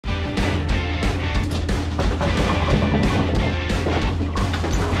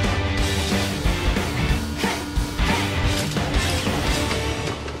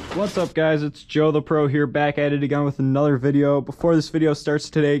What's up guys, it's Joe the Pro here, back at it again with another video. Before this video starts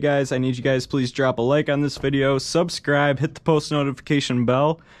today guys, I need you guys please drop a like on this video, subscribe, hit the post notification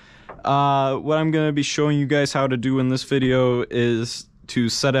bell. What I'm going to be showing you guys how to do in this video is to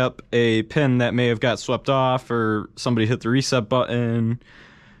set up a pin that may have got swept off or somebody hit the reset button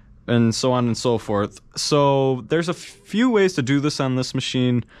and so on and so forth. So there's a few ways to do this on this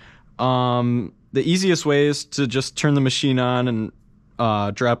machine. The easiest way is to just turn the machine on and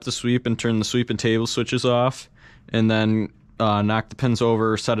drop the sweep and turn the sweep and table switches off, and then knock the pins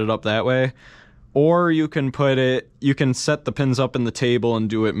over or set it up that way. Or you can set the pins up in the table and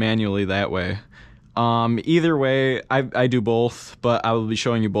do it manually that way. Either way, I do both, but I will be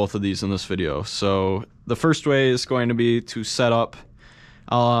showing you both of these in this video. So the first way is going to be to set up,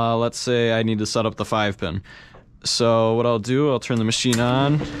 let's say I need to set up the 5-pin. So what I'll do, I'll turn the machine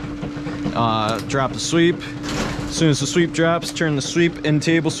on, drop the sweep. As soon as the sweep drops, turn the sweep and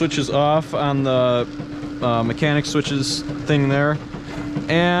table switches off on the mechanic switches thing there.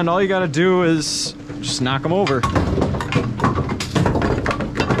 And all you gotta do is just knock them over.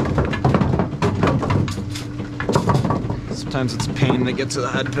 Sometimes it's a pain to get to the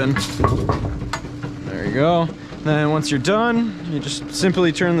head pin. There you go. Then once you're done, you just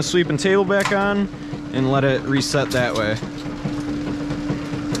simply turn the sweep and table back on and let it reset that way.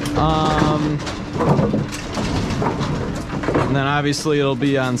 And then obviously it'll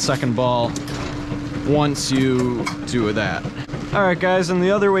be on second ball once you do that. Alright guys, and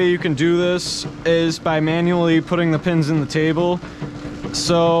the other way you can do this is by manually putting the pins in the table.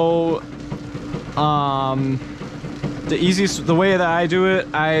 So the way that I do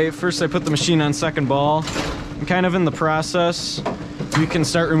it, first I put the machine on second ball, and kind of in the process you can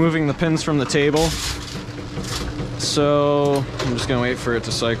start removing the pins from the table. So I'm just gonna wait for it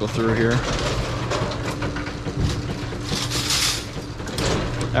to cycle through here.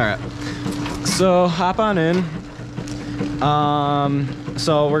 Alright, so hop on in.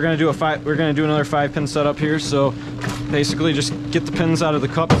 So we're gonna do another 5-pin setup here. So basically just get the pins out of the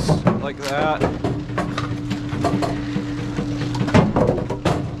cups like that.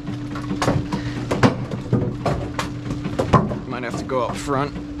 Might have to go up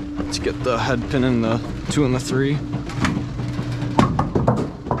front to get the head pin in the 2 and the 3.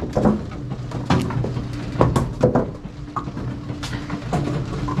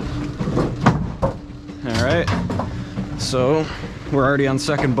 Alright, so we're already on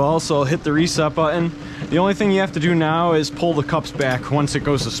second ball, so I'll hit the reset button. The only thing you have to do now is pull the cups back once it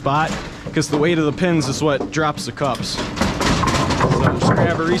goes to spot, because the weight of the pins is what drops the cups. So just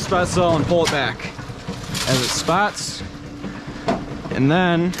grab a reset cell and pull it back as it spots, and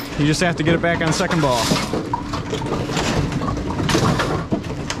then you just have to get it back on second ball.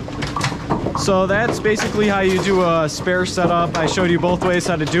 So that's basically how you do a spare setup. I showed you both ways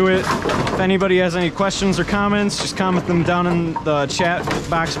how to do it. If anybody has any questions or comments, just comment them down in the chat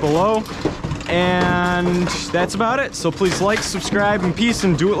box below. And that's about it. So please like, subscribe, and peace,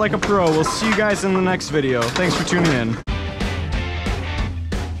 and do it like a pro. We'll see you guys in the next video. Thanks for tuning in.